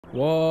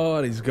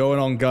What is going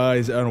on,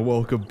 guys, and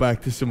welcome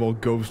back to some more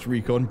Ghost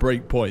Recon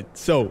Breakpoint.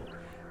 So,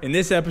 in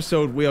this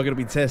episode, we are going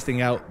to be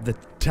testing out the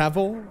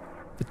TAVOR.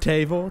 The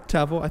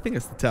TAVOR? I think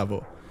it's the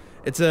TAVOR.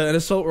 It's an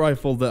assault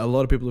rifle that a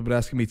lot of people have been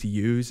asking me to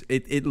use.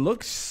 It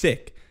looks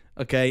sick,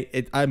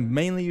 okay? I'm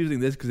mainly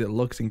using this because it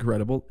looks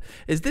incredible.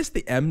 Is this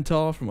the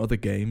MTAR from other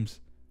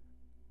games?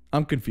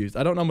 I'm confused.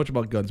 I don't know much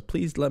about guns.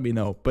 Please let me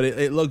know. But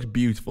it looks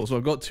beautiful. So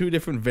I've got two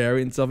different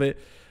variants of it.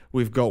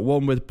 We've got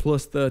one with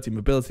plus 30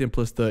 mobility and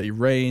plus 30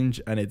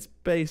 range, and it's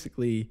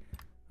basically...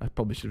 I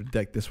probably should have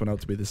decked this one out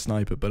to be the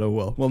sniper, but oh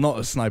well. Well, not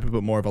a sniper,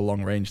 but more of a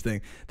long-range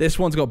thing. This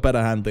one's got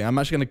better handling. I'm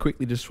actually going to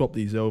quickly just swap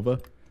these over,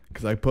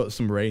 because I put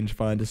some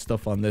rangefinder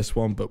stuff on this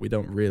one, but we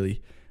don't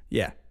really...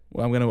 Yeah,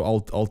 well, I'm going to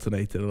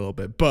alternate it a little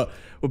bit. But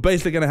we're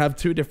basically going to have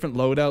two different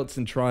loadouts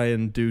and try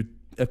and do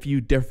a few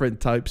different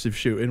types of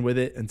shooting with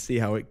it and see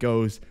how it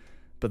goes.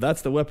 But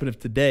that's the weapon of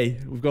today.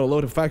 We've got a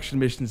load of faction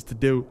missions to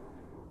do.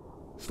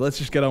 So let's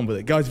just get on with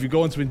it. Guys, if you're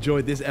going to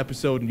enjoy this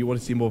episode and you want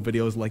to see more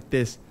videos like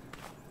this,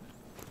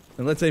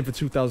 then let's aim for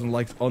 2,000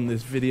 likes on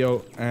this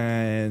video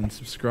and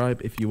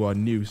subscribe if you are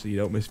new so you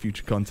don't miss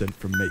future content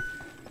from me.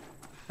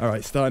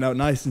 Alright, starting out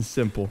nice and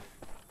simple.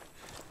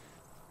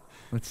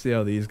 Let's see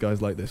how these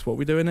guys like this. What are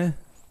we doing here?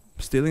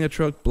 Stealing a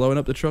truck, blowing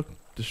up the truck,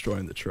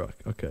 destroying the truck.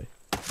 Okay.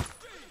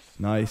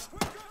 Nice.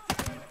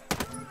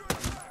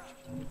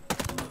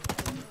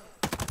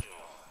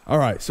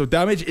 Alright, so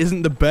damage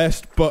isn't the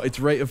best, but its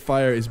rate of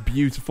fire is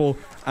beautiful,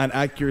 and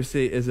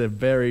accuracy is a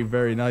very,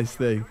 very nice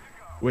thing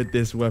with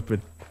this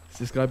weapon. Is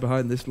this guy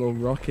behind this little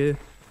rock here?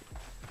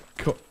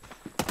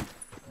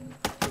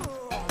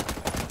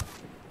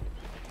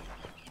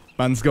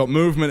 Man's got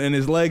movement in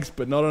his legs,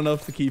 but not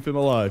enough to keep him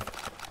alive.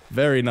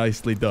 Very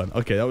nicely done.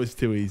 Okay, that was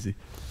too easy.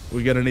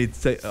 We're gonna need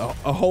to take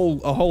a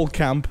whole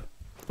camp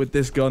with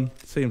this gun.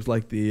 Seems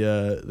like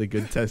the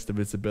good test of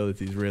its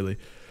abilities, really.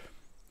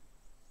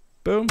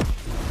 Boom.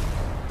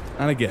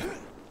 And again.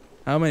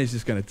 How many is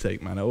this going to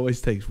take, man? It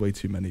always takes way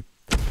too many.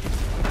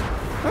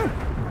 Oh.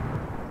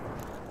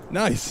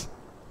 Nice.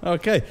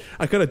 Okay.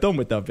 I could have done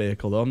with that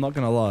vehicle, though. I'm not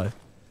going to lie.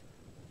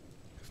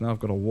 Because now I've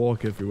got to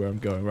walk everywhere I'm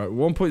going. Right.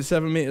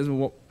 1.7 meters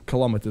and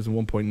kilometers and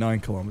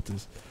 1.9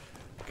 kilometers.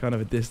 Kind of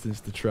a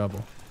distance to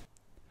travel.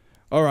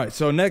 Alright.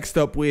 So next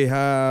up we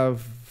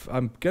have...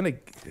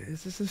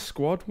 Is this a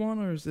squad one?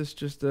 Or is this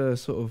just a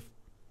sort of...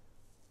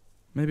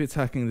 Maybe it's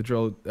hacking the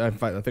drone. In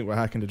fact, I think we're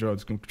hacking the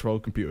drone's control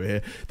computer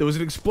here. There was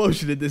an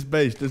explosion in this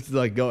base just as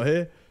I got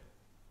here.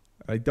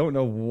 I don't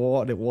know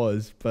what it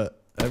was,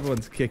 but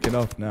everyone's kicking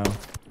off now.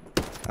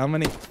 How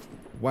many?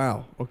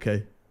 Wow,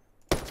 okay.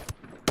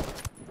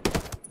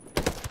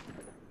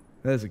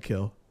 There's a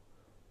kill.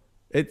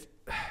 It's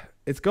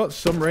got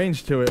some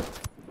range to it.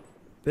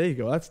 There you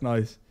go, that's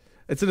nice.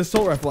 It's an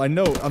assault rifle. I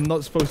know I'm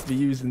not supposed to be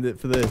using it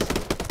for this.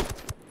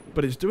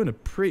 But it's doing a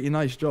pretty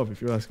nice job,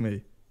 if you ask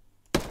me.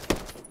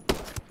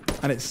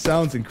 And it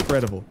sounds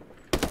incredible.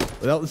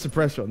 Without the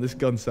suppressor on, this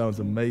gun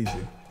sounds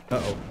amazing.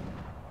 Uh-oh.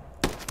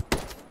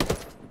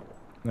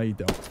 No, you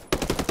don't.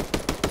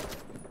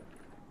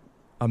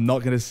 I'm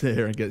not going to sit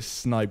here and get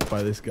sniped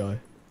by this guy.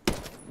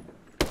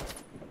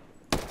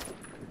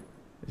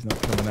 He's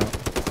not coming out.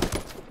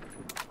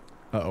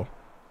 Uh-oh.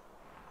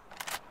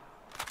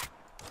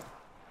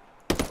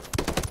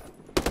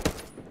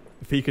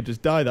 If he could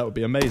just die, that would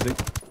be amazing.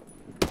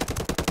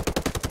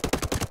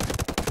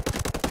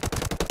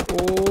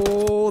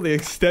 Oh, the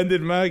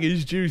extended mag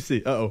is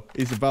juicy. Uh-oh,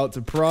 he's about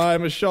to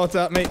prime a shot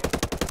at me.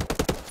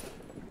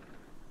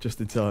 Just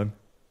in time.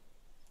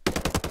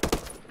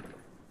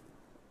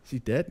 Is he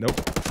dead? Nope.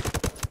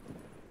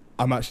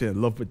 I'm actually in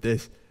love with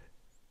this.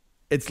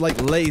 It's like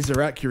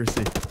laser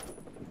accuracy.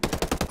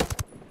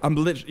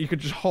 You could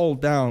just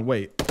hold down.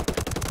 Wait.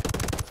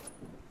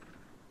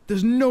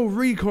 There's no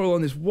recoil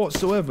on this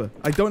whatsoever.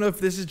 I don't know if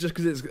this is just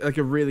because it's like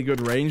a really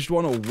good ranged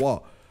one or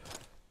what.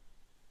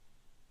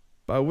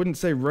 I wouldn't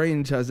say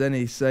range has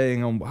any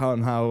saying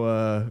on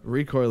how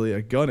recoily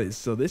a gun is,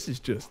 so this is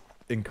just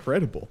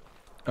incredible.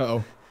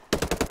 Uh-oh.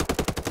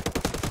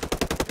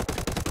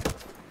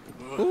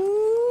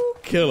 Ooh,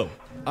 kill him.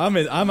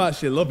 I'm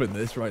actually loving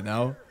this right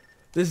now.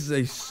 This is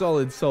a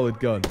solid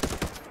gun.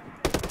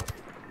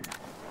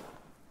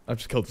 I've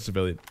just killed a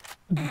civilian.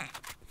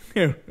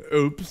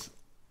 Oops.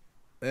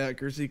 The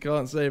accuracy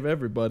can't save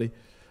everybody.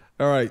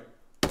 Alright.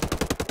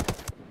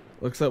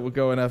 Looks like we're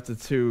going after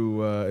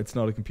two, it's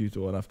not a computer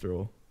one after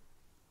all.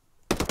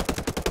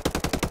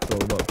 It's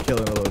all about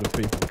killing a load of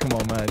people. Come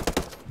on, man.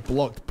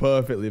 Blocked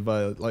perfectly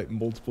by, like,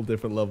 multiple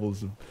different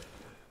levels of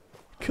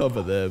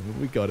cover there, but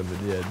we got him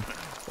in the end.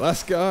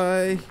 Last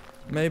guy,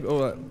 maybe,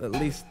 oh, at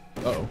least,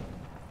 uh-oh.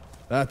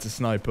 That's a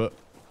sniper.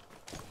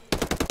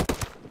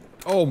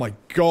 Oh my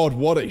god,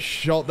 what a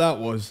shot that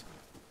was.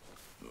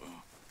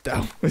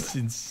 That was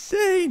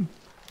insane.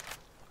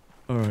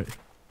 Alright.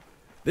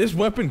 This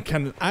weapon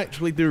can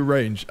actually do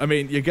range. I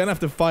mean, you're going to have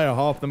to fire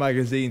half the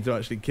magazine to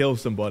actually kill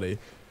somebody.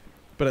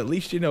 But at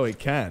least you know it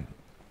can.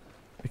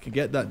 It can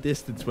get that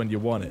distance when you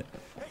want it.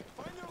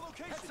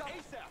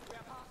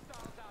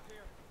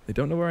 They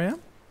don't know where I am?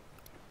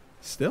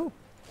 Still?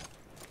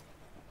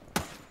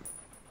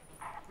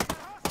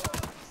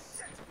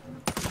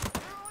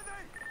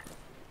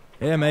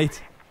 Here,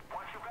 mate.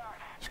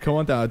 Just come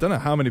on down. I don't know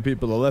how many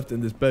people are left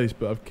in this base,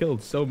 but I've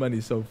killed so many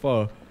so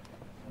far.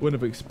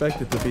 Wouldn't have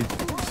expected to be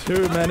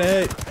too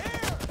many.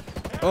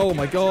 Oh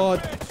my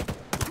god.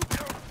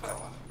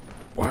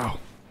 Wow.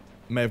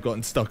 May have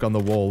gotten stuck on the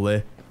wall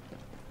there.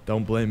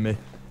 Don't blame me.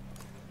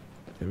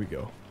 Here we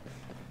go.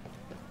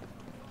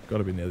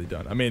 Gotta be nearly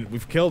done. I mean,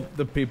 we've killed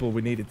the people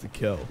we needed to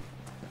kill.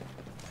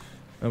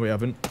 No, we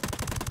haven't.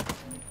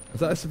 Is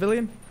that a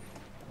civilian?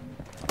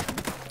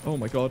 Oh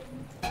my god.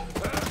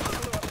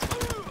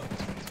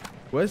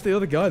 Where's the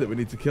other guy that we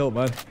need to kill,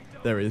 man?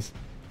 There he is.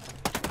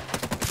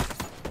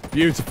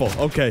 Beautiful.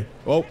 Okay.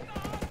 Oh.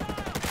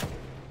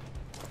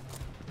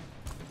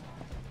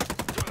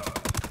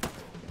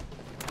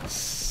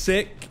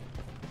 Sick.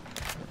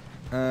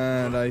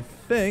 And I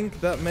think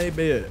that may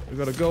be it. We've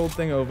got a gold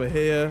thing over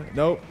here.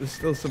 Nope, there's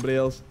still somebody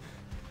else.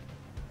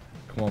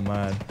 Come on,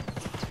 man.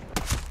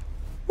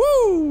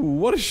 Woo!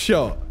 What a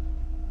shot.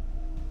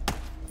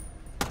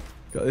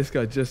 Got this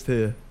guy just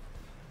here.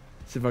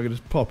 See if I can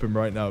just pop him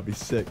right now. It'd be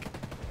sick.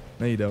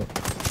 No, you don't.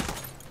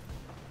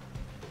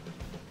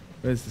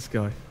 Where's this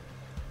guy?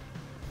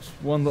 Just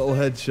one little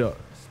headshot.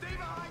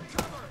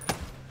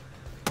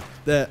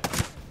 There.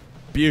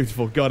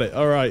 Beautiful. Got it.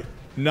 All right.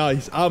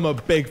 Nice. I'm a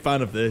big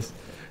fan of this.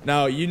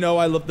 Now, you know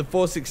I love the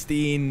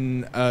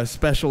 416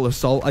 Special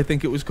Assault, I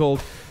think it was called.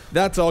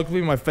 That's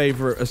arguably my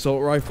favorite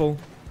assault rifle.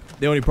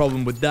 The only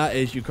problem with that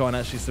is you can't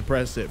actually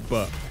suppress it,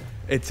 but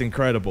it's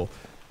incredible.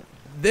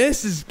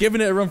 This is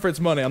giving it a run for its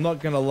money, I'm not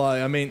going to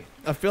lie. I mean,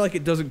 I feel like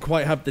it doesn't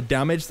quite have the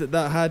damage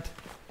that had.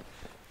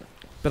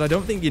 But I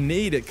don't think you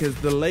need it, because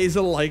the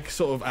laser-like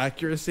sort of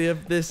accuracy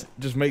of this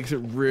just makes it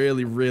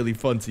really, really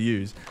fun to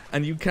use.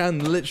 And you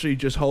can literally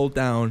just hold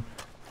down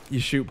your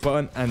shoot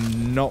button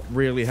and not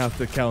really have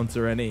to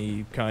counter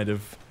any kind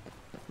of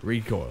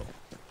recoil.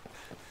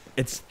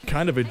 It's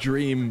kind of a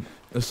dream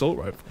assault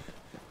rifle.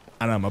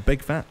 And I'm a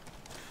big fan.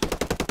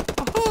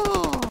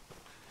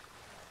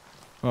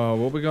 Oh,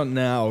 what we got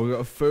now? We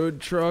got a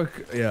food truck.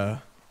 Yeah.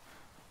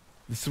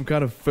 There's some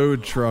kind of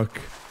food truck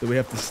that we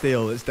have to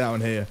steal that's down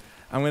here.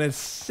 I'm going to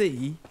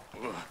see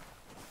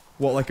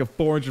what like a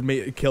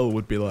 400-meter kill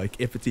would be like.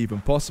 If it's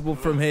even possible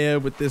from here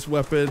with this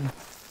weapon.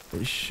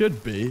 It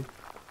should be.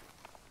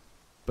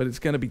 But it's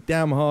going to be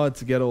damn hard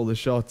to get all the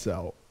shots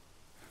out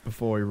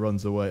before he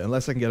runs away.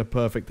 Unless I can get a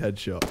perfect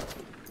headshot.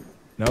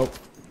 Nope.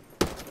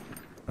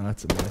 Oh,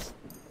 that's a miss.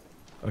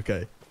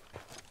 Okay.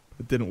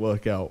 It didn't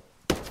work out.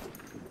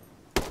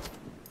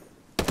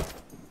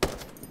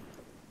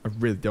 I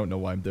really don't know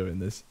why I'm doing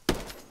this.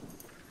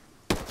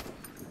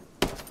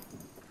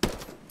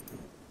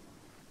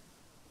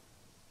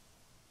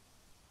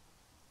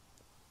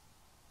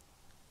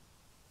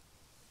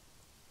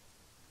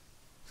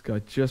 This guy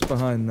just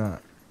behind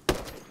that.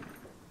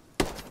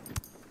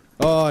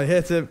 Oh, I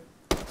hit him.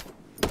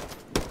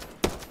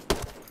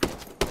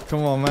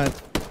 Come on, man.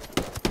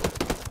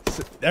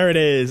 There it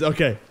is.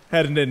 Okay,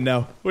 heading in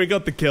now. We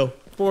got the kill.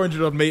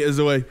 400 odd meters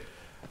away.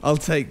 I'll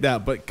take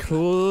that, but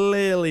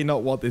clearly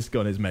not what this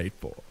gun is made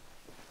for.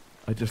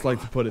 I just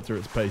like to put it through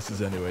its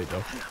paces anyway,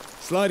 though.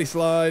 Slidey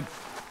slide.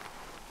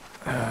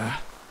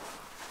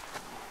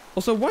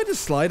 Also, why does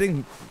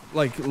sliding,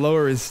 like,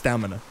 lower his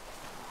stamina?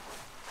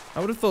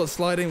 I would have thought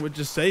sliding would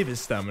just save his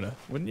stamina,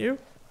 wouldn't you?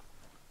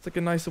 It's like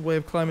a nicer way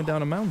of climbing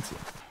down a mountain.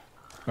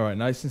 Alright,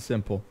 nice and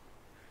simple.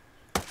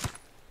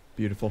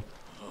 Beautiful.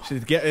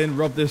 Should get in,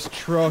 rob this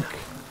truck,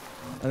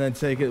 and then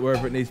take it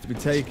wherever it needs to be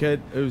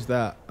taken. Who's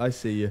that? I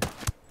see you.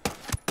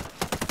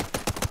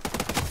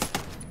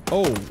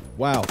 Oh,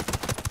 wow.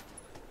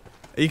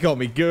 He got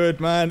me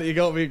good, man. He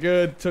got me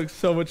good. Took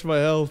so much of my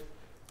health.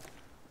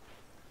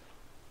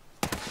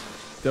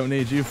 Don't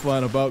need you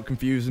flying about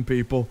confusing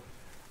people.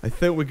 I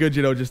think we're good,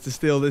 you know, just to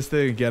steal this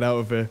thing and get out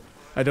of here.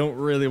 I don't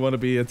really want to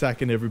be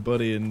attacking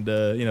everybody and,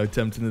 you know,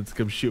 tempting them to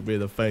come shoot me in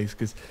the face,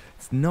 because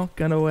it's not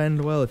going to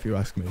end well, if you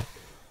ask me.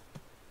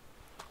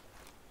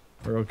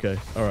 We're okay.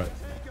 Alright.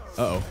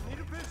 Uh-oh.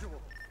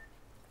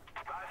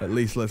 At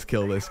least let's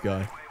kill this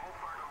guy.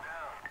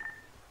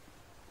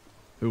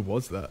 Who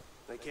was that?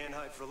 They can't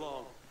hide for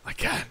long. I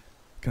can.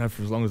 I can hide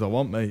for as long as I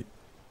want, mate.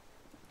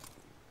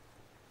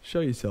 Show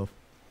yourself.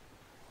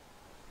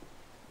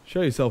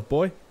 Show yourself,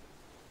 boy.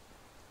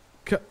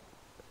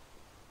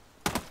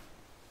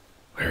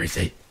 Where is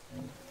he?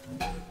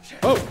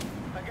 Oh!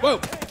 Whoa!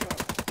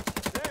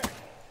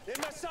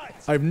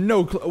 I have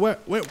no clue.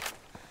 Where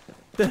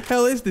the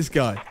hell is this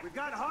guy? We've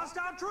got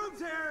hostile troops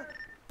here.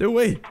 Do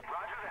we?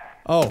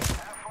 Oh.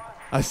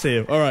 I see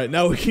him. Alright,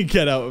 now we can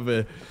get out of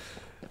here.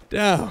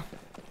 Damn.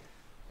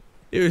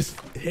 He was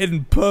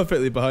hidden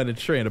perfectly behind a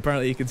tree, and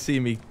apparently he can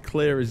see me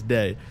clear as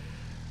day.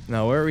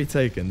 Now, where are we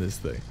taking this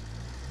thing?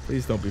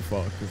 Please don't be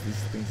far, because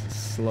these things are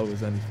slow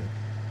as anything.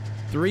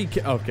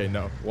 Okay,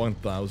 no.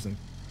 1,000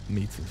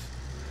 meters.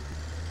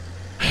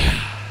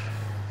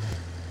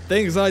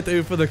 Things I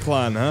do for the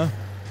clan, huh?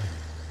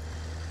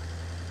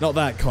 Not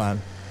that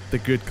clan. The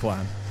good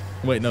clan.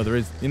 Wait, no, there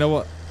is. You know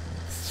what?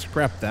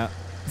 Scrap that.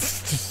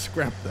 Just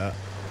scrap that.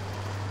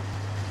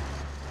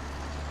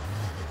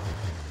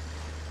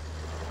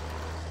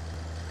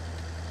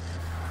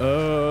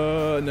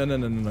 No, you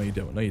don't. No, you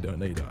don't.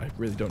 No, you don't. I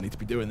really don't need to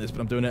be doing this, but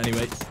I'm doing it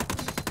anyway.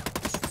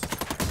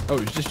 Oh,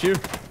 it's just you?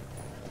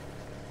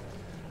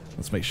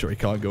 Let's make sure he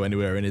can't go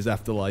anywhere in his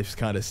afterlife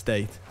kind of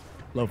state.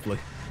 Lovely.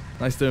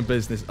 Nice doing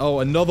business. Oh,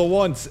 another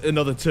one.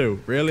 Another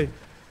two. Really?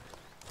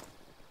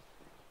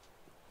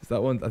 Is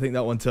that one? I think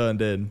that one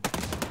turned in.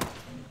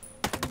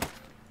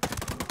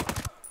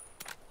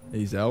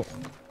 He's out.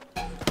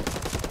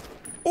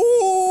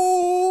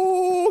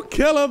 Ooh,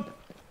 kill him.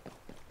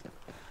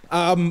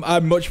 I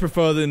much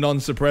prefer the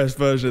non-suppressed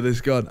version of this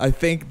gun. I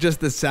think just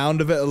the sound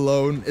of it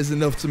alone is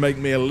enough to make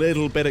me a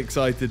little bit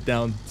excited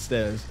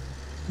downstairs.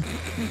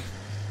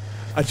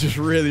 I just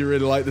really,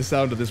 really like the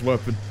sound of this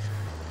weapon.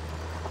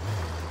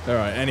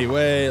 Alright,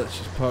 anyway, let's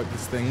just park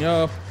this thing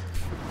up.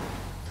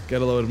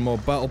 Get a load of more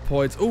battle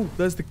points. Oh,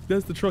 there's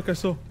the truck I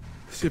saw.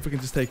 Let's see if we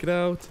can just take it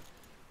out.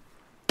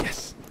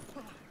 Yes!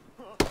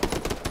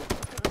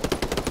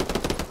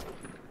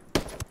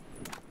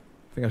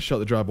 I think I shot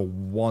the driver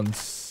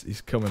once.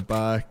 He's coming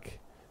back.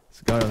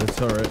 There's a guy on the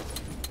turret.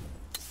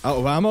 Out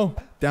of ammo?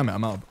 Damn it,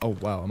 I'm out of... Oh,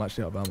 wow, I'm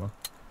actually out of ammo.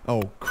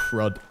 Oh,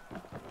 crud.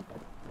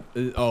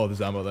 Oh,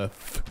 there's ammo there.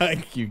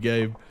 Thank you,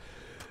 Gabe.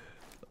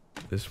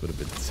 This would have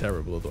been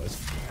terrible otherwise.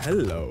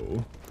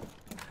 Hello.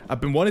 I've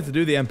been wanting to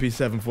do the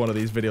MP7 for one of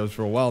these videos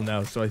for a while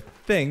now, so I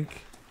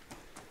think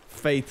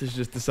fate has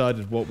just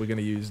decided what we're going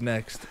to use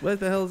next. Where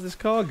the hell does this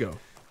car go?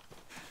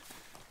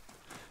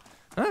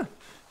 Huh?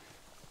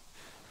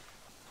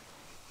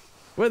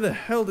 Where the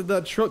hell did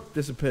that truck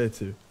disappear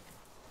to?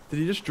 Did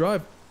he just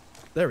drive?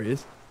 There he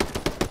is.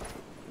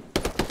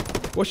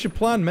 What's your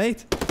plan,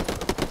 mate?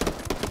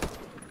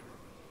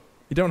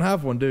 You don't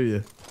have one, do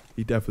you?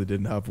 He definitely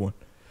didn't have one.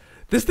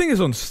 This thing is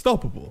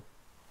unstoppable.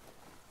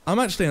 I'm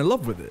actually in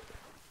love with it.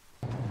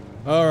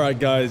 Alright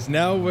guys,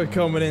 now we're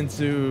coming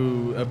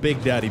into a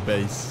Big Daddy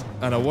base.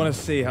 And I want to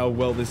see how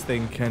well this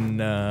thing can,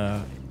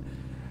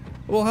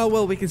 well, how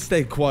well we can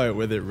stay quiet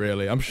with it,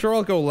 really. I'm sure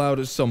I'll go loud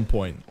at some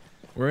point.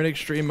 We're in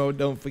extreme mode,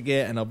 don't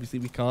forget, and obviously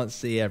we can't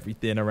see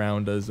everything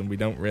around us, and we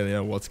don't really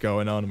know what's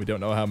going on, and we don't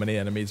know how many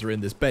enemies are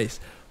in this base.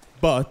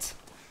 But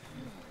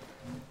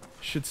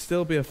should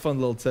still be a fun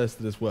little test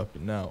of this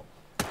weapon. Now,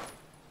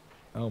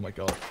 oh my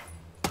god.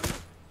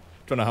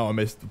 Don't know how I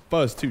missed the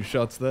first two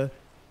shots there,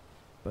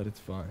 but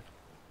it's fine.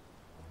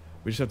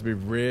 We just have to be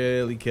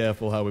really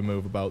careful how we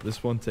move about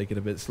this one. Take it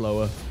a bit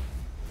slower.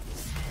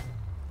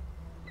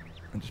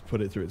 And just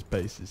put it through its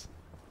paces.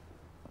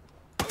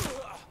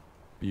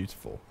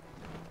 Beautiful.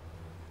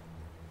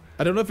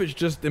 I don't know if it's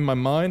just in my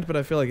mind, but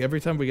I feel like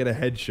every time we get a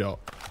headshot,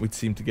 we'd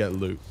seem to get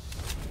loot.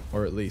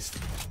 Or at least,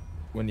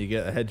 when you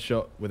get a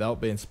headshot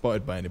without being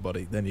spotted by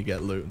anybody, then you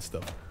get loot and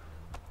stuff.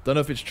 Don't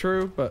know if it's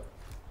true, but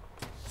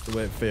it's the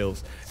way it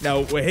feels.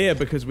 Now, we're here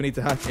because we need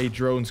to hack a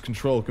drone's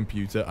control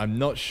computer. I'm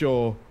not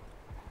sure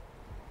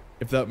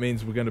if that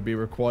means we're going to be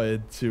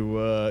required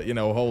to, you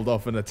know, hold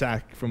off an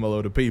attack from a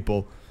load of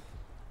people.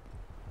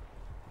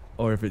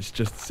 Or if it's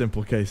just a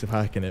simple case of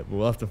hacking it. But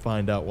we'll have to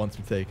find out once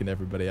we've taken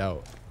everybody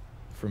out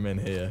from in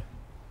here.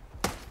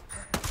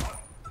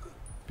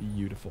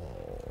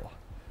 Beautiful.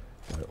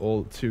 Right,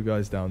 all two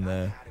guys down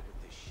there.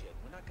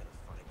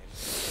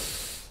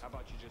 This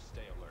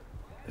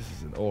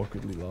is an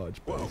awkwardly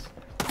large base.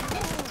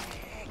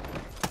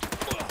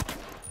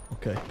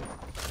 Okay.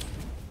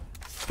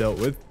 Dealt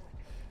with.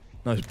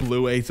 Nice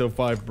blue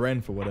 805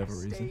 Bren for whatever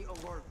reason.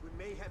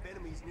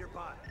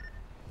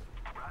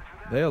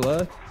 They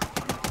alert?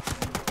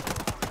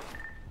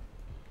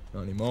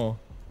 Not anymore.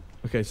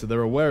 Okay, so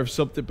they're aware of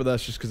something, but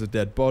that's just because of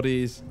dead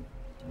bodies.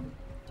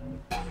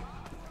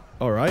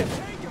 Alright.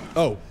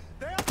 Oh.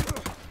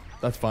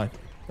 That's fine.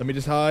 Let me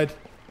just hide.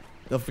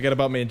 They'll forget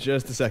about me in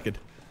just a second.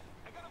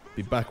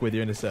 Be back with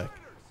you in a sec.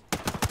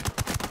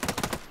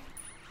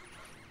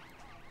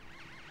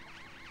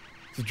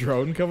 Is a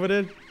drone coming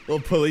in?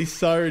 Little police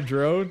siren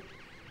drone?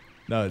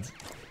 No, it's...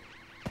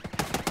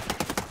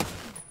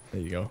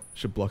 There you go.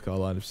 Should block our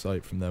line of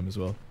sight from them as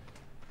well.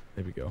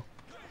 There we go.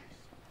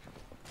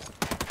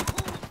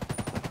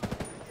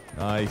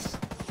 Nice.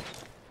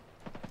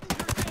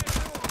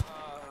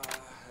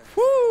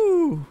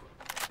 Woo!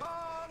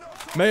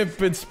 May have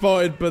been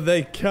spotted, but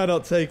they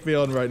cannot take me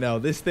on right now.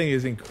 This thing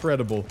is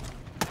incredible.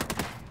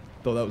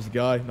 Thought that was the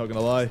guy, not gonna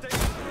lie.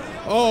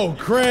 Oh,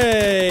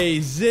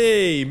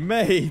 crazy!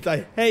 Mate,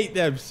 I hate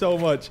them so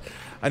much.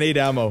 I need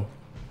ammo.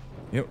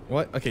 You know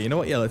what? Okay, you know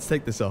what? Yeah, let's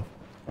take this off.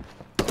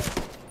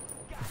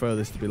 Prefer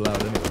this to be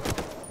loud anyway.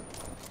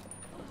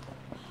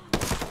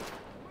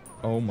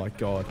 Oh my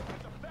god.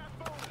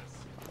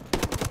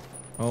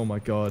 Oh my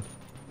god.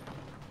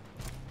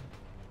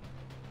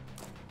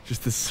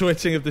 Just the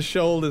switching of the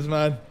shoulders,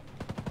 man.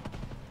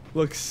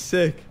 Looks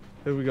sick.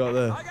 Who we got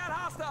there? I got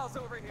hostiles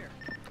over here.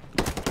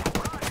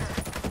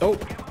 Oh.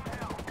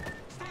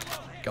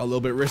 Got a little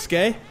bit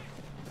risque.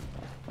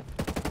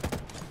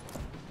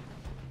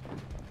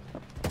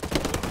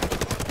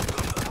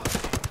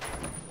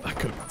 That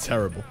could have been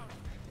terrible.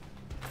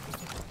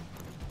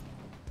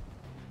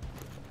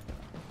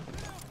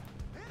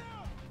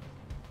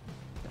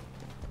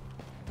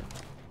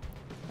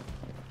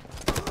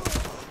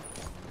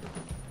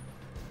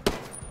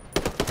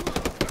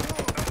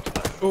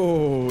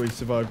 Oh, he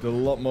survived a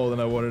lot more than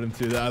I wanted him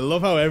to. I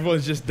love how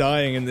everyone's just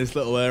dying in this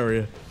little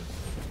area.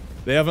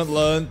 They haven't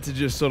learned to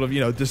just sort of, you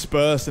know,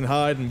 disperse and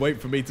hide and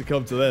wait for me to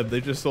come to them. They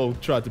just all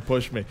tried to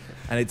push me,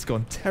 and it's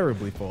gone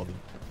terribly for them.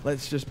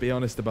 Let's just be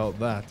honest about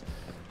that.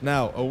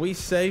 Now, are we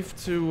safe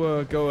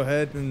to go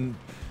ahead and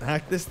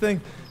hack this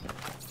thing?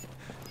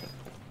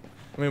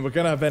 I mean, we're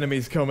going to have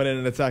enemies coming in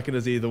and attacking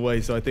us either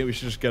way, so I think we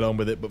should just get on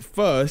with it. But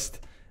first,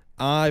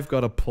 I've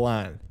got a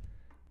plan.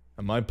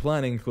 And my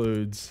plan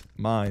includes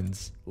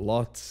mines.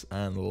 Lots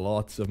and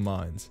lots of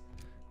mines.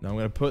 Now, I'm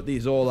going to put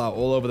these all out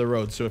all over the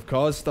road, so if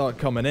cars start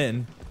coming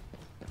in,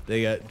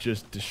 they get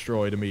just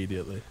destroyed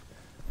immediately.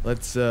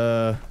 Let's,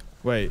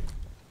 wait.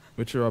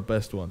 Which are our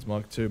best ones?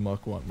 Mark 2,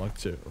 Mark 1, Mark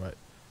 2. Right.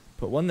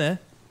 Put one there.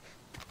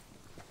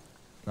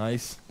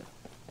 Nice.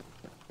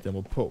 Then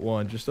we'll put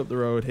one just up the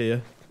road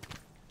here.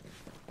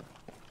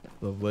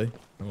 Lovely.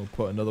 And we'll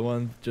put another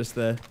one just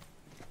there.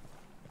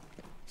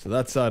 So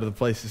that side of the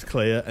place is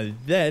clear. And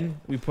then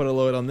we put a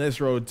load on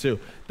this road too.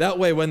 That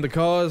way when the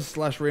cars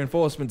 /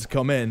 reinforcements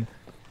come in,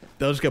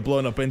 they'll just get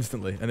blown up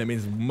instantly. And it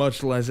means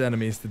much less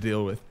enemies to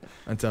deal with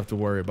and to have to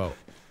worry about.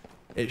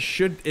 It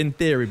should, in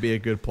theory, be a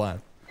good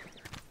plan.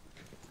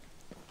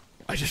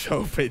 I just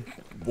hope it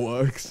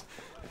works.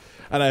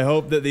 And I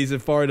hope that these are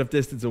far enough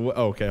distance away.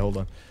 Oh, okay, hold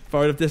on.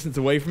 Far enough distance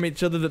away from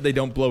each other that they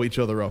don't blow each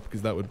other up,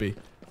 because that would be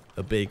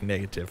a big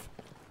negative.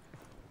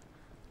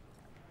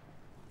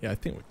 Yeah, I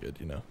think we're good,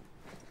 you know.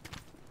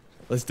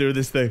 Let's do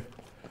this thing.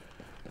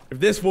 If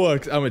this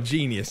works, I'm a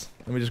genius.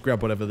 Let me just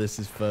grab whatever this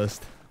is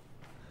first.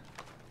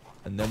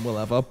 And then we'll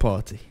have our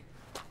party.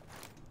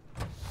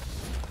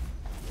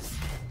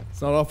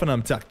 It's not often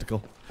I'm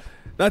tactical.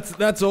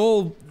 That's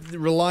all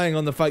relying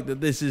on the fact that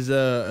this is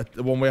the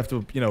one we have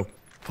to, you know,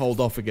 hold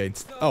off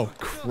against. No, oh,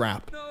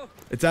 crap. No.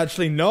 It's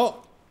actually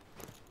not.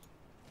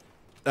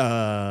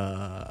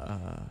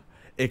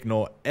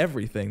 Ignore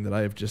everything that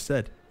I have just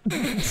said.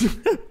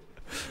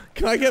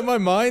 Can I get my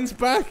mines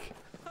back?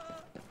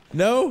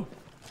 No?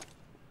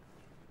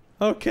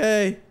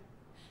 Okay.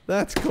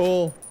 That's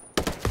cool.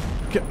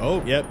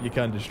 Oh, yep, you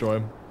can destroy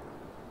them.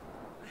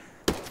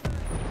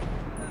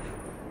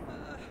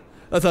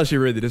 That's actually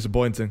really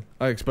disappointing.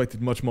 I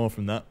expected much more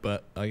from that,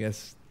 but I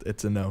guess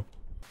it's a no.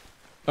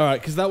 Alright,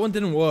 because that one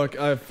didn't work,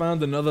 I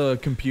found another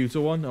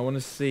computer one. I want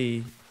to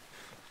see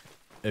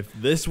if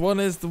this one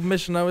is the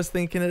mission I was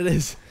thinking it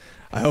is.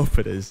 I hope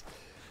it is.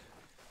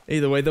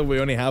 Either way, though, we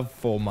only have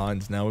 4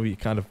 mines now. We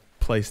kind of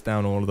placed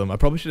down all of them. I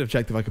probably should have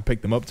checked if I could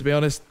pick them up, to be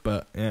honest,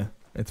 but yeah,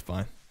 it's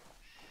fine.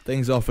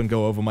 Things often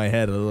go over my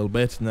head a little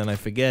bit, and then I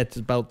forget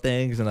about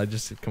things, and I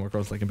just come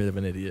across like a bit of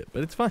an idiot.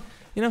 But it's fine.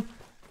 You know,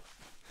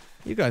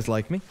 you guys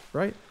like me,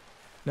 right?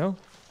 No?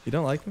 You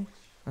don't like me?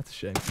 That's a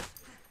shame.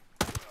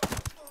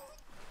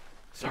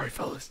 Sorry,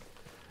 fellas.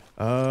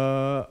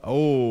 I've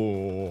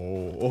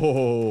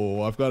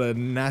got a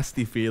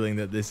nasty feeling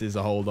that this is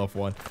a hold-off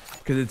one.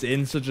 Because it's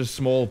in such a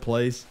small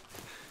place.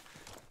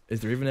 Is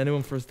there even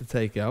anyone for us to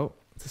take out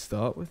to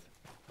start with?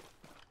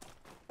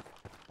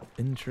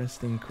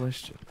 Interesting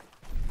question.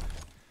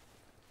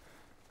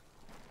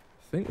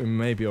 I think we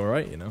may be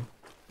alright, you know.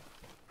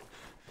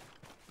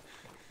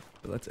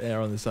 But let's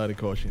err on the side of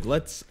caution.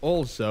 Let's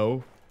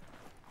also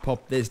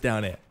pop this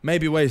down here.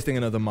 Maybe wasting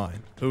another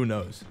mine. Who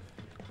knows?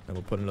 And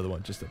we'll put another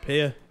one just up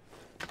here.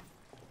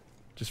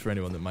 Just for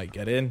anyone that might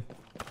get in.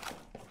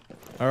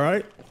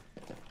 Alright.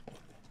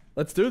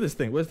 Let's do this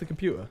thing. Where's the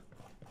computer?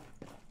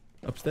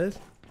 Upstairs?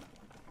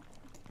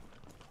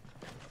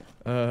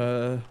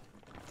 No.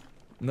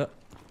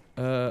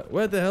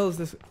 Where the hell is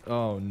this?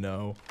 Oh,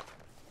 no.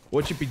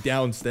 What should be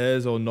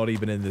downstairs or not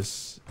even in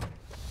this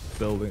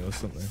building or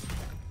something?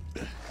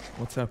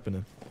 What's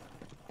happening?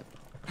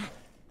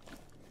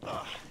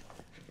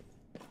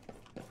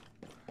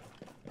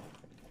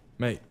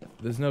 Mate,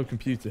 there's no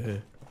computer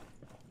here.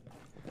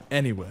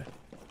 Anywhere.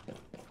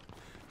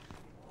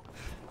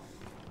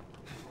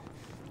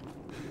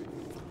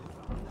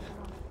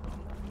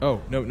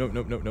 Oh,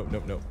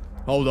 no.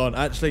 Hold on.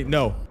 Actually,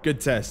 no. Good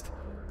test.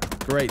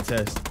 Great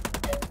test.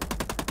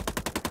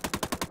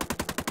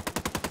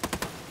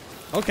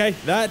 Okay,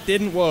 that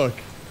didn't work.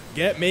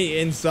 Get me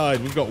inside.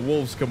 We've got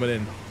wolves coming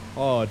in.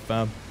 Hard,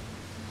 fam.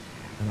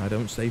 And I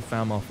don't say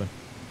fam often.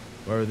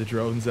 Where are the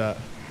drones at?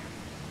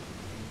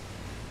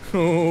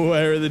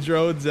 Where are the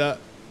drones at?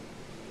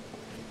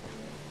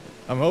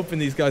 I'm hoping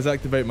these guys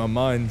activate my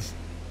mines.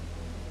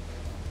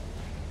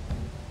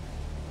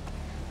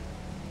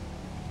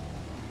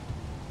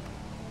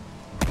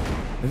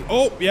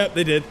 Oh, yep,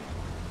 they did.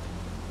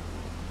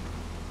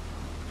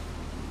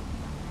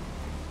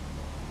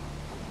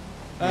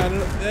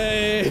 And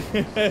hey,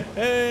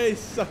 hey,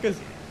 suckers.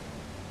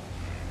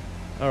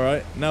 All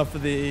right, now for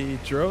the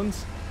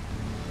drones.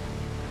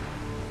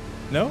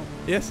 No?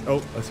 Yes?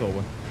 Oh, I saw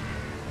one.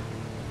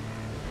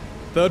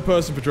 Third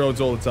person for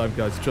drones all the time,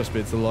 guys. Trust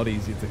me, it's a lot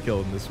easier to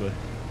kill them this way.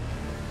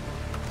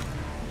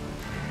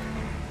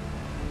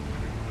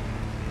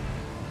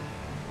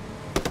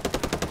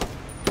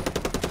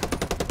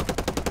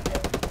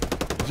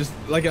 Just,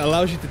 like, it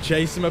allows you to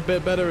chase them a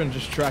bit better and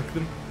just track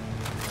them.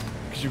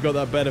 Because because you've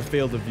got that better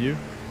field of view.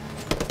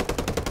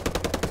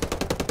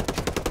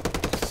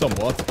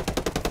 Somewhat.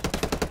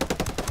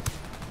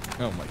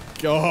 Oh my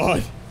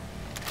god.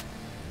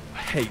 I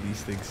hate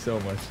these things so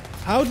much.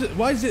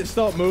 Why does it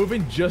start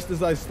moving just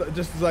as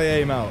I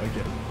aim out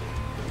again?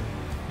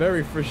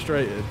 Very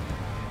frustrated.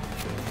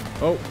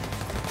 Oh.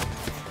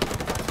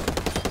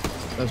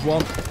 There's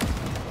one.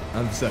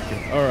 And the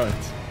second. Alright.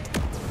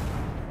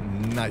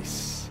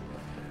 Nice.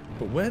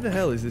 But where the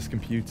hell is this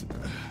computer?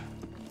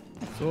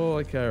 That's all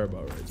I care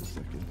about right this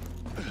second.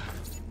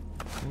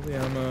 All the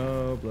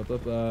ammo, blah blah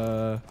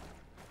blah.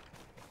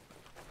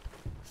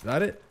 Is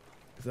that it?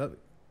 Is that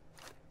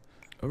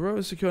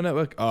Aurora Secure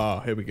Network? Ah,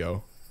 here we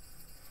go.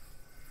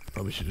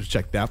 Probably should have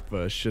checked that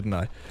first, shouldn't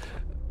I?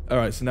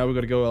 Alright, so now we've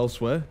got to go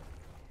elsewhere.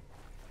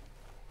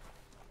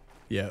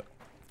 Yeah.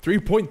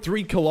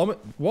 3.3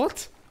 kilometers.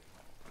 What?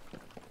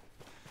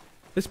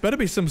 This better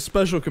be some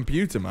special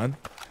computer, man.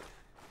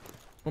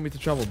 Want me to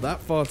travel that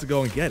far to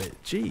go and get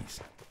it? Jeez.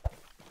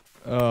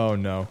 Oh,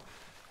 no.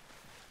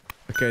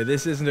 Okay,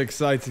 this isn't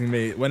exciting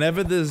me.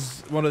 Whenever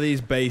there's one of these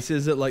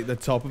bases at, like, the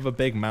top of a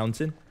big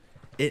mountain,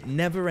 it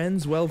never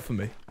ends well for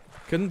me.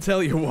 Couldn't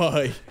tell you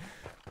why.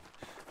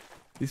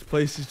 These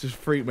places just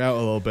freak me out a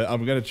little bit.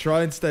 I'm going to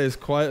try and stay as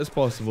quiet as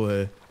possible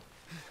here.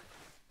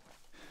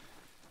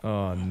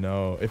 Oh,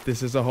 no. If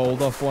this is a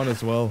hold-off one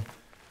as well,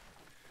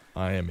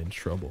 I am in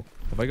trouble.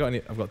 Have I got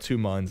any? I've got 2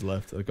 mines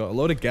left. I've got a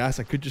load of gas.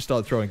 I could just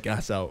start throwing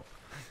gas out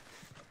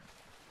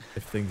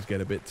if things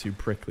get a bit too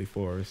prickly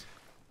for us.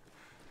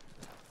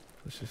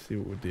 Let's just see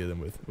what we're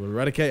dealing with. We'll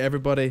eradicate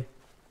everybody.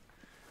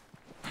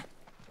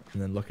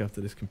 And then look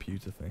after this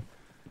computer thing.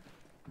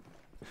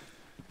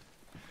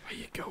 Where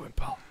you going,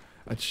 pal?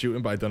 I'd shoot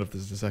him, but I don't know if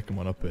there's a second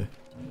one up here.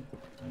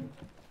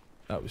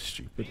 That was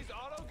stupid. These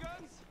auto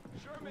guns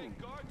sure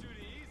make guard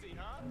duty easy,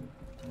 huh?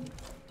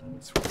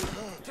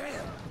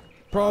 Damn.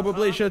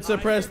 Probably should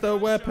suppress the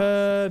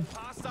weapon.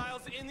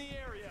 Hostiles in the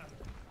area.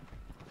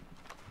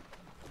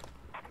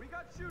 We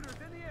got shooters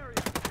in the area.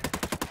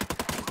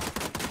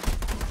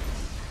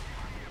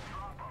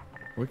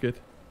 We're good.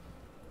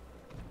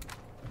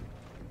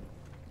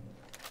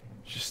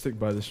 Just stick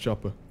by this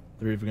chopper.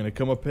 They're either going to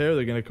come up here or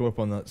they're going to come up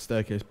on that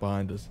staircase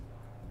behind us.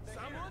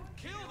 Someone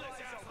kill this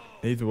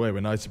asshole. Either way, we're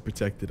nice and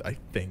protected, I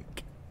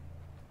think.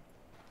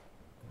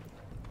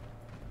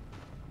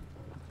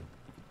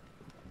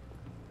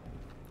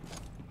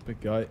 Big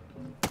guy.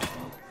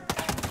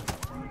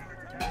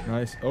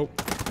 Nice. Oh.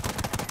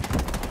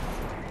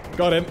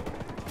 Got him.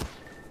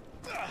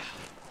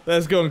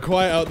 That's going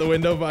quiet out the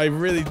window, but I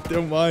really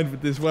don't mind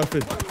with this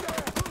weapon.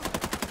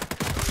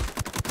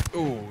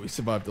 Oh, he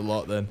survived a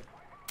lot then.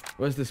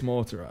 Where's this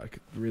mortar at? I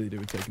could really do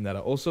with taking that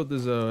out. Also,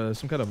 there's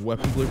some kind of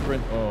weapon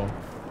blueprint. Oh.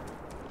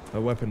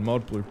 A weapon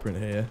mod blueprint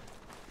here.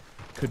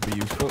 Could be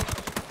useful.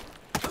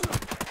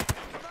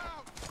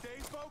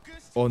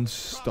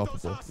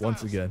 Unstoppable.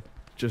 Once again.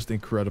 Just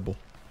incredible.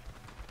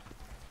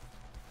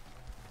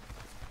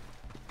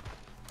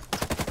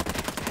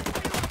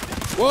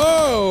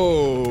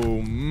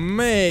 Whoa!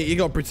 Mate, he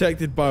got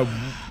protected by...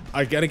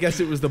 I gotta guess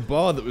it was the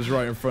bar that was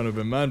right in front of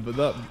him, man.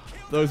 But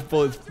those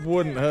bullets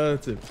wouldn't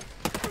hurt him.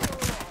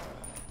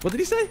 What did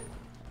he say?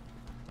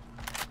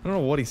 I don't know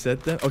what he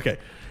said there. Okay.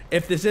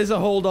 If this is a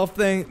hold-off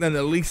thing, then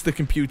at least the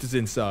computer's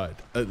inside.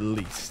 At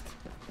least.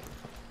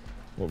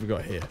 What have we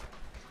got here?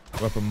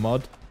 Weapon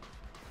mod.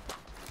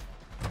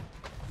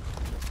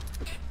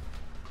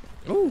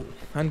 Oh,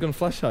 handgun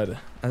flash hider.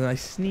 And I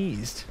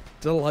sneezed.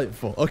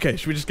 Delightful. Okay,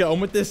 should we just get on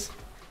with this?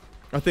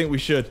 I think we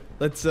should.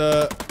 Let's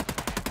get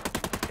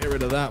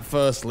rid of that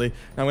firstly.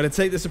 Now I'm going to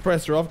take the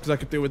suppressor off because I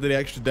could do with the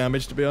extra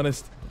damage, to be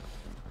honest.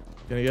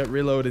 Gonna get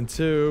reloading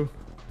too.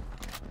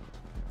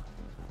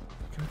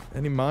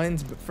 Any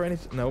mines? But for any...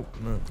 No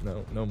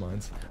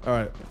mines.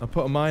 Alright, I'll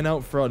put a mine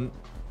out front.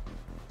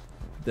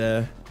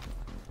 There.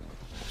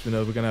 So we know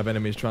we're going to have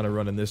enemies trying to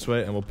run in this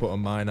way. And we'll put a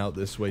mine out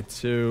this way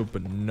too,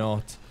 but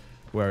not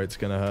where it's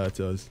going to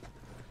hurt us.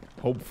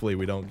 Hopefully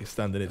we don't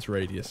stand in its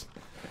radius.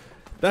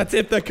 That's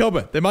if they're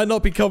coming. They might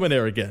not be coming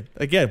here again.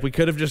 Again, we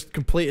could have just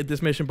completed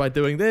this mission by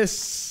doing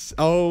this.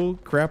 Oh,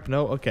 crap.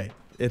 No. Okay.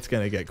 It's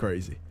going to get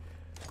crazy.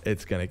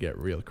 It's going to get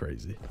real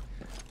crazy.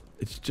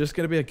 It's just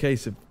going to be a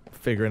case of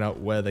figuring out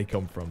where they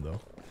come from,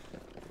 though.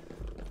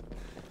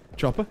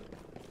 Chopper?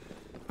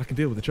 I can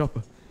deal with the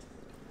chopper.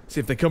 See,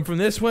 if they come from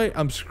this way,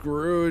 I'm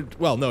screwed.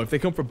 Well, no. If they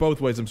come from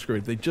both ways, I'm screwed.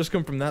 If they just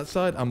come from that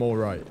side, I'm all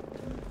right.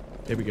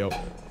 Here we go.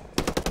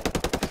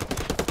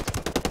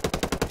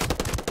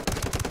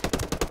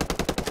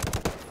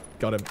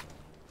 Got him.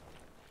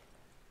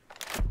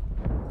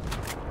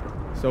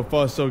 So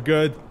far, so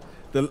good.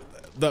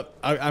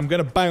 I'm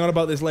gonna bang on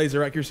about this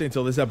laser accuracy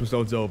until this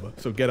episode's over.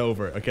 So get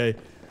over it, okay?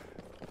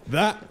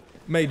 That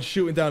made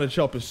shooting down a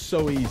chopper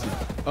so easy.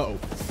 Uh-oh.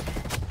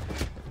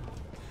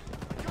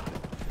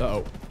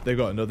 Uh-oh. They've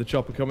got another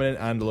chopper coming in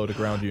and a load of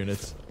ground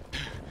units.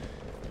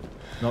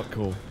 Not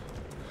cool.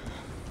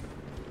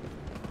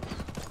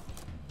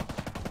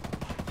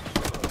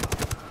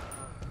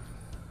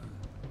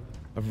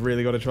 I've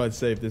really got to try to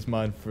save this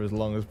mine for as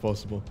long as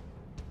possible.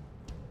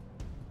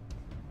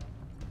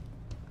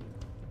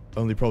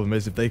 Only problem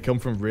is if they come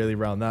from really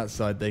round that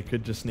side, they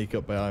could just sneak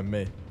up behind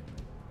me.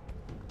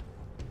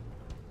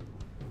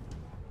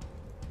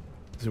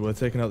 Is it worth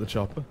taking out the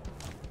chopper?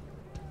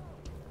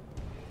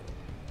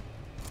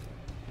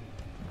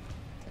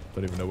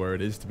 Don't even know where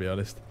it is, to be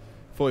honest.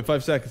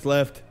 45 seconds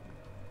left.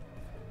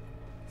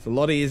 It's a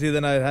lot easier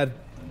than I had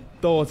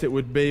thought it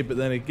would be, but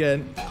then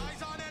again,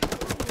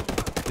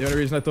 the only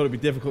reason I thought it'd be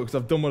difficult because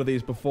I've done one of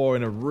these before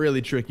in a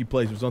really tricky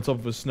place. It was on top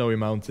of a snowy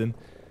mountain,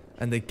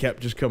 and they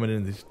kept just coming in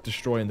and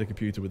destroying the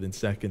computer within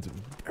seconds. It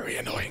was very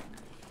annoying.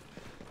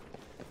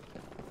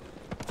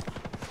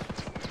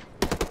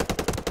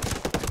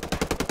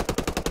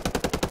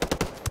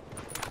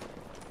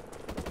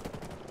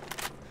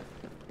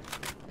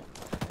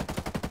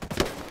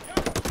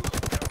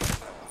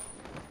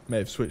 May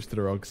have switched to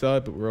the wrong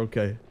side, but we're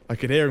okay. I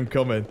can hear him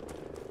coming.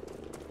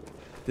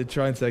 Did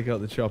try and take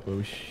out the chopper.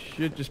 We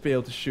should just be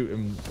able to shoot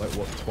him, like,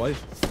 what,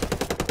 twice?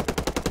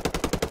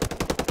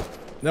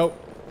 Nope.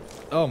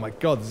 Oh my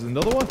god, there's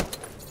another one?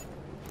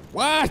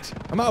 What?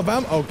 I'm out of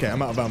ammo? Okay,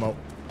 I'm out of ammo.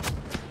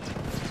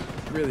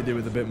 Really do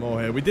with a bit more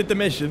here. We did the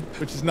mission,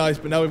 which is nice,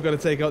 but now we've got to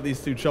take out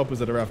these two choppers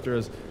that are after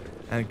us.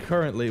 And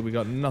currently, we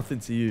got nothing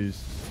to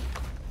use.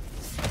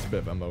 There's a bit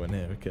of ammo in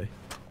here, okay.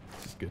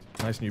 This is good.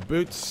 Nice new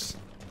boots.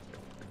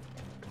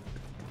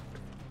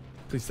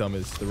 Please tell me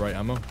it's the right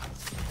ammo.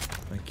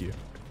 Thank you.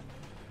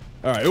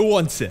 Alright, who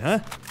wants it, huh?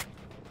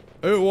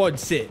 Who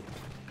wants it?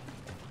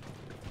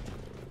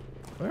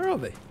 Where are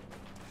they?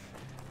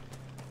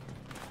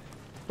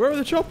 Where are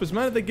the choppers,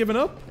 man? Have they given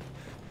up?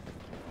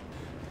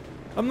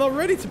 I'm not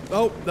ready to...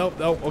 Oh, no,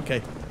 no, okay.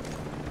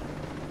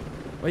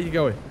 Where are you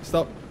going?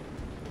 Stop.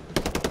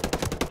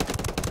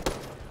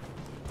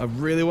 I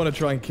really want to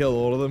try and kill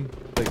all of them.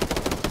 Like,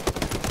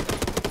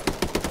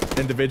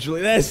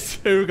 individually. There's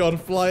two gone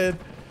flying.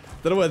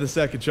 Don't know where the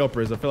second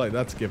chopper is. I feel like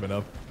that's given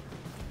up.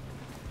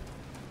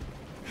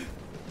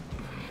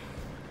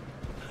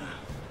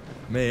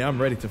 Me,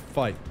 I'm ready to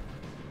fight.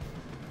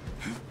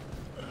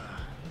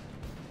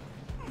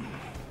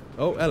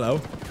 Oh, hello.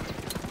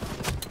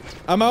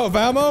 I'm out of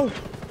ammo?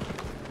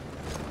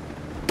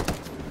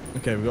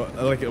 Okay, we've got,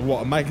 like,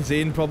 what, a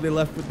magazine probably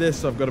left with this,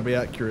 so I've got to be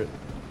accurate.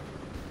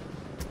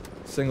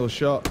 Single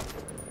shot.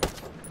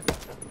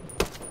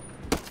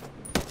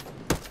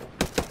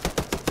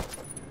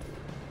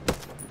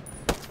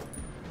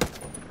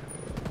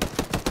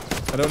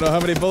 I don't know how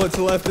many bullets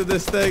are left in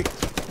this thing.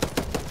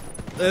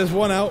 There's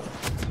one out.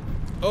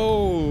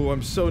 Oh,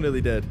 I'm so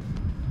nearly dead.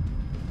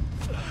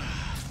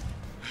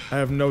 I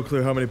have no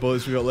clue how many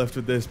bullets we got left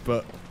with this,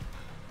 but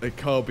it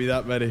can't be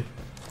that many.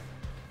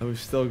 And we've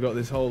still got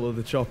this whole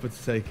other chopper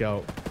to take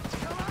out.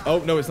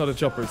 Oh, no, it's not a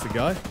chopper, it's a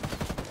guy.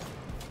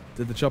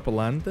 Did the chopper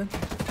land then?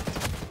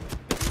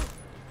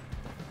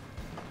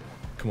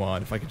 Come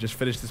on, if I could just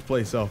finish this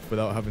place off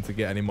without having to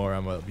get any more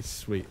ammo, that'd be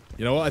sweet.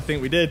 You know what? I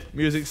think we did.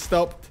 Music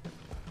stopped.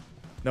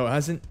 No, it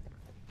hasn't.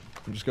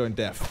 I'm just going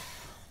deaf.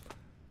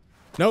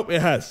 Nope,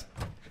 it has.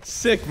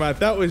 Sick, man.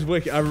 That was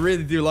wicked. I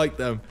really do like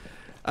them.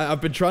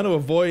 I've been trying to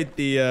avoid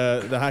the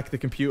hack the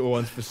computer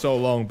ones for so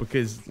long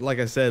because, like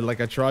I said,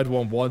 like I tried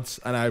one once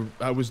and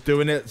I was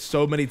doing it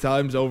so many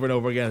times over and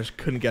over again. I just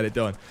couldn't get it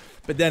done.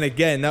 But then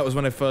again, that was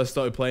when I first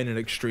started playing in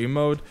extreme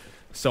mode,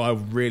 so I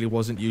really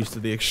wasn't used to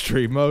the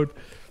extreme mode.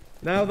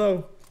 Now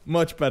though,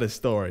 much better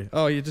story.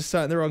 Oh, you just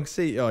sat in the wrong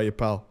seat. Oh, you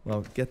pal.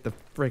 Well, get the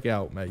frick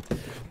out, mate.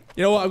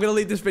 You know what? I'm gonna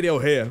leave this video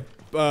here.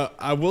 But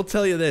I will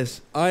tell you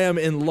this. I am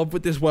in love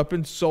with this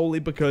weapon solely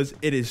because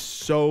it is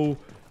so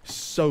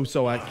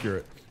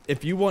accurate.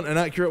 If you want an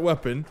accurate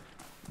weapon,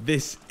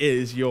 this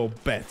is your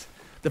bet.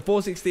 The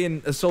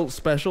 416 Assault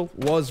Special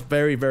was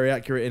very, very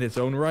accurate in its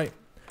own right.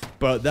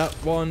 But that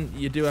one,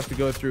 you do have to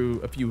go through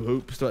a few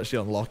hoops to actually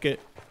unlock it.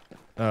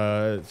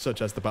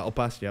 Such as the Battle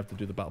Pass. You have to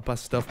do the Battle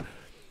Pass stuff.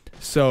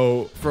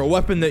 So, for a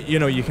weapon that, you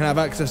know, you can have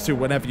access to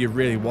whenever you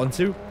really want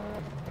to,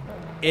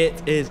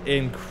 it is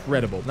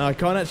incredible. Now, I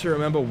can't actually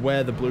remember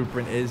where the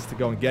blueprint is to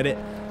go and get it.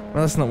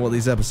 Well, that's not what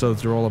these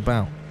episodes are all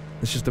about.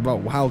 It's just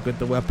about how good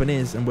the weapon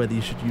is and whether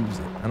you should use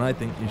it. And I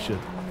think you should.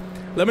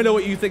 Let me know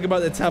what you think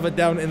about the TAVOR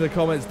down in the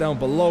comments down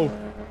below.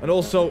 And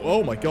also,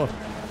 oh my god,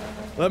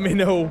 let me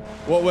know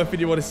what weapon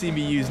you want to see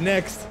me use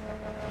next.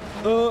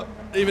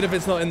 Even if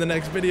it's not in the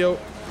next video,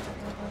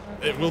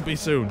 it will be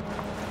soon.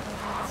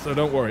 So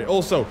don't worry.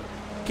 Also,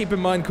 keep in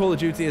mind Call of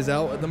Duty is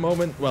out at the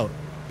moment. Well,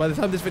 by the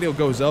time this video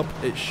goes up,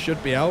 it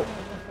should be out.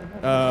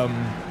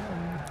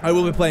 I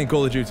will be playing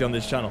Call of Duty on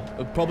this channel.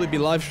 It'll probably be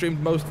live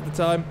streamed most of the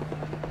time.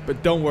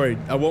 But don't worry,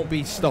 I won't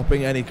be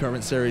stopping any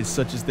current series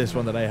such as this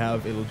one that I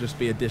have. It'll just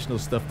be additional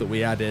stuff that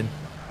we add in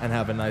and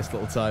have a nice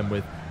little time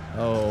with.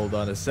 Hold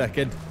on a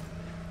second.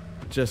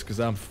 Just because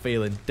I'm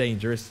feeling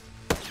dangerous.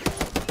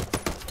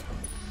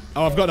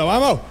 Oh, I've got no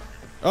ammo!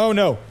 Oh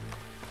no.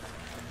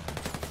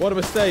 What a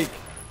mistake.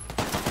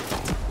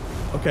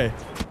 Okay.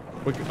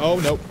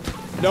 Oh, no.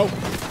 No.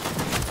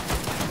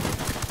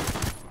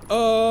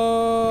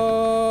 Oh.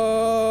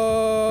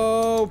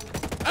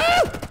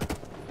 Ah!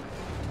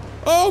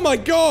 Oh my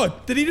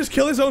god! Did he just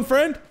kill his own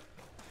friend?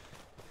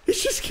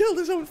 He's just killed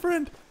his own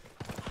friend.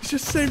 He's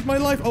just saved my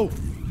life. Oh,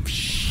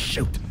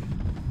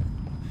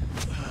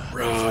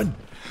 Run!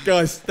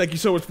 Guys, thank you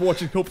so much for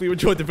watching. Hopefully you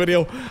enjoyed the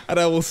video, and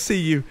I will see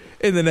you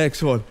in the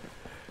next one.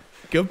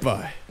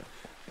 Goodbye.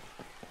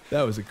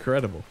 That was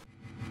incredible.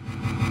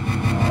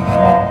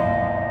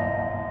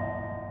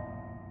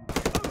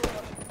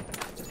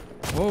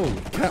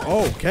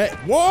 Oh, okay.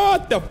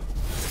 What the?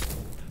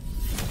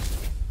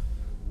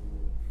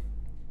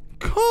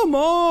 Come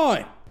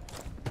on!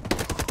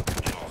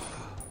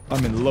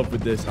 I'm in love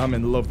with this. I'm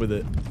in love with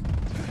it.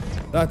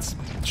 That's...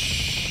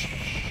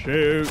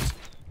 Shoot.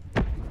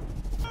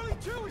 Only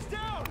 2 is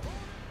down.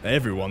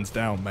 Everyone's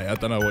down, mate. I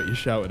don't know what you're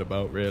shouting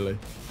about, really.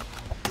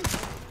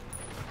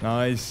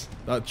 Nice.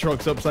 That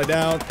truck's upside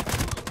down.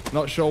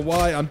 Not sure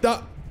why. I'm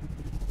done.